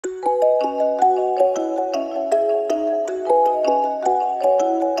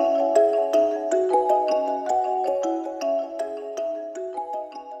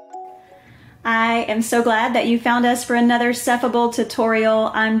am so glad that you found us for another Cephable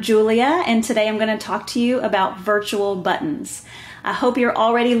tutorial. I'm Julia, and today I'm going to talk to you about virtual buttons. I hope you're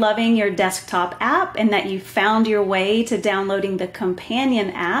already loving your desktop app and that you found your way to downloading the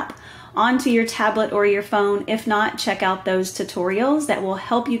companion app onto your tablet or your phone. If not, check out those tutorials that will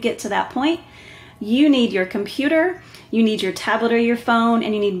help you get to that point. You need your computer, you need your tablet or your phone,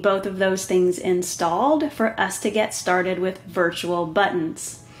 and you need both of those things installed for us to get started with virtual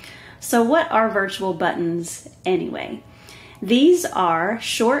buttons. So what are virtual buttons anyway? These are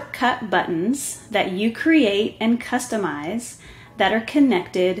shortcut buttons that you create and customize that are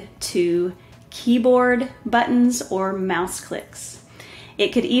connected to keyboard buttons or mouse clicks. It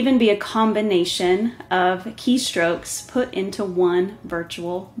could even be a combination of keystrokes put into one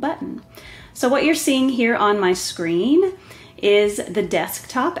virtual button. So what you're seeing here on my screen is the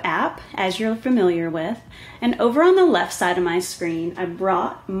desktop app, as you're familiar with. And over on the left side of my screen, I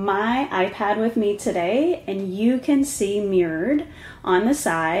brought my iPad with me today, and you can see mirrored on the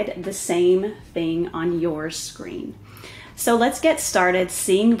side the same thing on your screen. So let's get started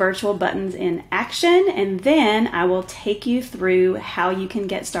seeing virtual buttons in action, and then I will take you through how you can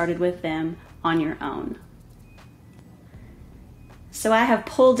get started with them on your own. So I have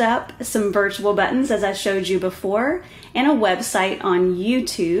pulled up some virtual buttons, as I showed you before, and a website on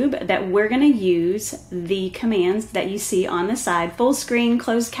YouTube that we're going to use the commands that you see on the side: full screen,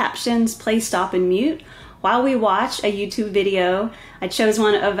 closed captions, play, stop, and mute, while we watch a YouTube video. I chose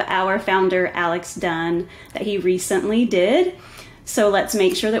one of our founder, Alex Dunn, that he recently did. So let's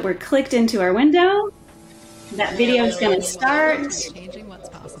make sure that we're clicked into our window. That video is going to start.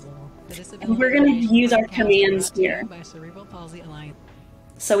 And we're going to use our commands here.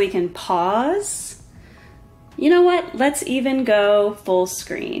 So we can pause. You know what? Let's even go full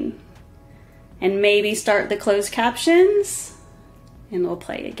screen. And maybe start the closed captions. And we'll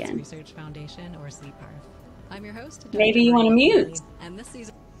play again. Research Foundation or Sleep Path. I'm your host. Maybe you want to mute. And this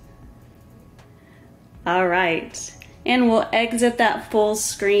season. All right. And we'll exit that full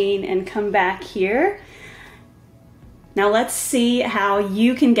screen and come back here. Now let's see how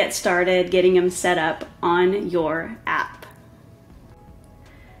you can get started getting them set up on your app.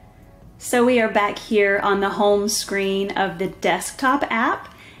 So we are back here on the home screen of the desktop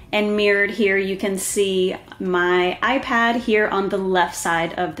app, and mirrored here you can see my iPad here on the left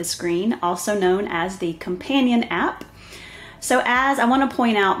side of the screen, also known as the companion app. So as I want to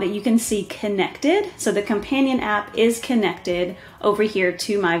point out that you can see connected, so the companion app is connected over here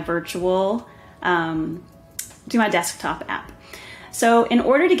to my virtual to my desktop app. So in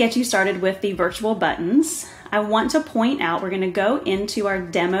order to get you started with the virtual buttons, I want to point out we're going to go into our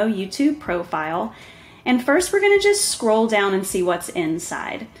demo YouTube profile, and first we're going to just scroll down and see what's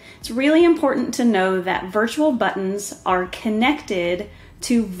inside. It's really important to know that virtual buttons are connected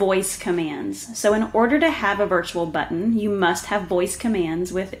to voice commands. So in order to have a virtual button, you must have voice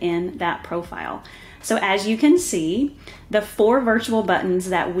commands within that profile. So as you can see, the 4 virtual buttons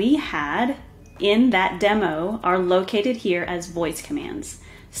that we had in that demo are located here as voice commands.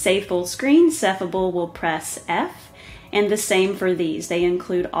 Say full screen, Cephable will press F, and the same for these. They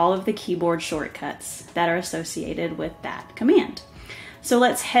include all of the keyboard shortcuts that are associated with that command. So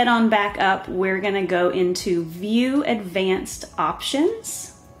let's head on back up. We're going to go into View Advanced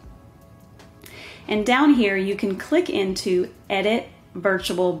Options. And down here you can click into Edit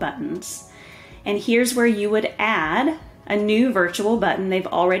Virtual Buttons. And here's where you would add a new virtual button. They've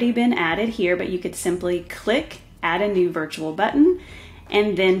already been added here, but you could simply click Add a New Virtual Button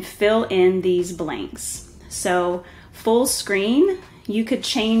and then fill in these blanks. So full screen, you could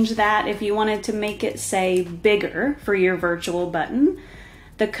change that if you wanted to make it say bigger for your virtual button.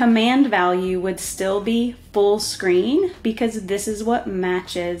 The command value would still be full screen because this is what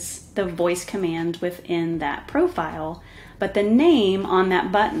matches the voice command within that profile. But the name on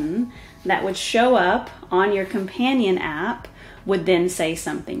that button that would show up on your companion app would then say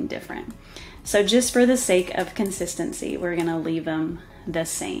something different. So just for the sake of consistency, we're going to leave them the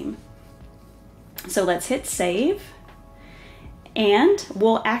same. So let's hit save, and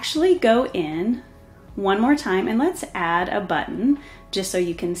we'll actually go in one more time and let's add a button just so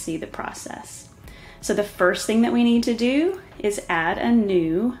you can see the process. So the first thing that we need to do is add a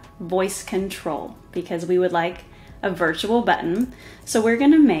new voice control because we would like a virtual button. So we're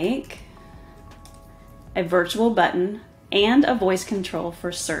going to make a virtual button and a voice control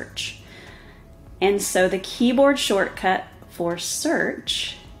for search. And so the keyboard shortcut for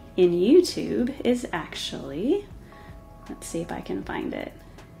search in YouTube is actually, let's see if I can find it,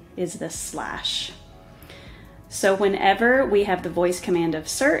 is the slash. So whenever we have the voice command of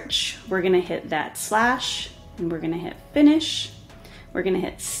search, we're going to hit that slash, and we're going to hit finish. We're going to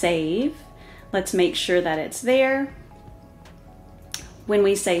hit save. Let's make sure that it's there. When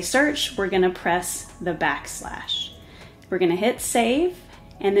we say search, we're going to press the backslash. We're going to hit save,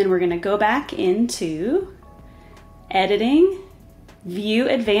 and then we're going to go back into editing, view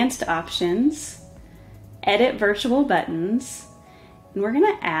advanced options, edit virtual buttons, and we're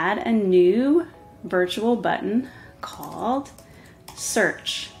going to add a new virtual button called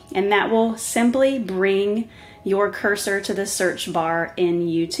search. And that will simply bring your cursor to the search bar in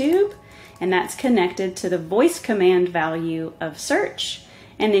YouTube, and that's connected to the voice command value of search.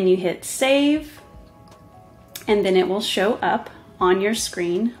 And then you hit save, and then it will show up on your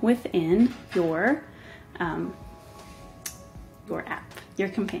screen within your app, your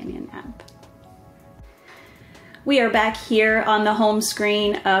companion app. We are back here on the home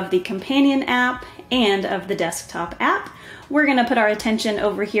screen of the companion app and of the desktop app. We're going to put our attention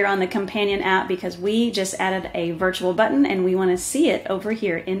over here on the companion app because we just added a virtual button and we want to see it over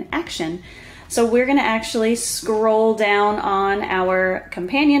here in action. So we're going to actually scroll down on our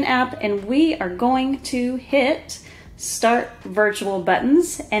companion app, and we are going to hit Start Virtual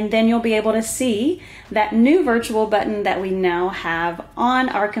Buttons, and then you'll be able to see that new virtual button that we now have on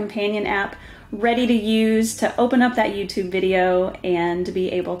our companion app, ready to use to open up that YouTube video and be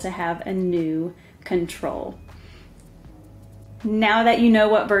able to have a new control. Now that you know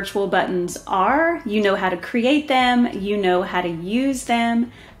what virtual buttons are, you know how to create them, you know how to use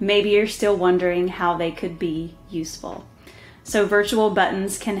them, maybe you're still wondering how they could be useful. So virtual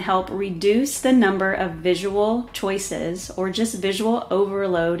buttons can help reduce the number of visual choices or just visual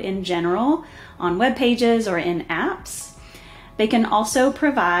overload in general on web pages or in apps. They can also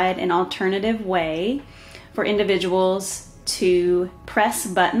provide an alternative way for individuals to press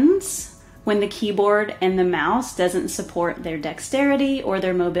buttons when the keyboard and the mouse doesn't support their dexterity or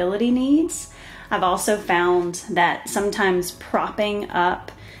their mobility needs. I've also found that sometimes propping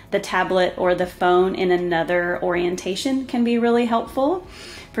up the tablet or the phone in another orientation can be really helpful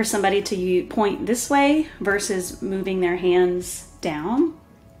for somebody to point this way versus moving their hands down.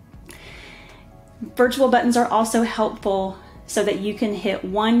 Virtual buttons are also helpful so that you can hit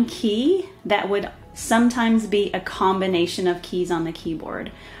one key that would sometimes be a combination of keys on the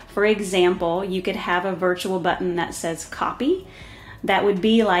keyboard. For example, you could have a virtual button that says copy. That would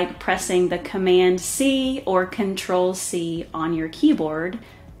be like pressing the Command C or Control C on your keyboard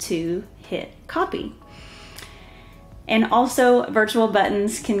to hit copy. And also, virtual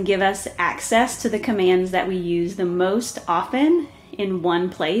buttons can give us access to the commands that we use the most often in one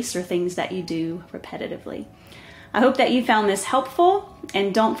place, or things that you do repetitively. I hope that you found this helpful,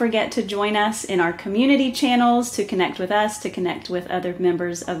 and don't forget to join us in our community channels to connect with us, to connect with other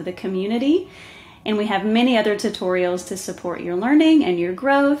members of the community. And we have many other tutorials to support your learning and your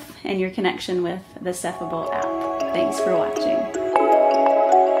growth and your connection with the Cephable app. Thanks for watching.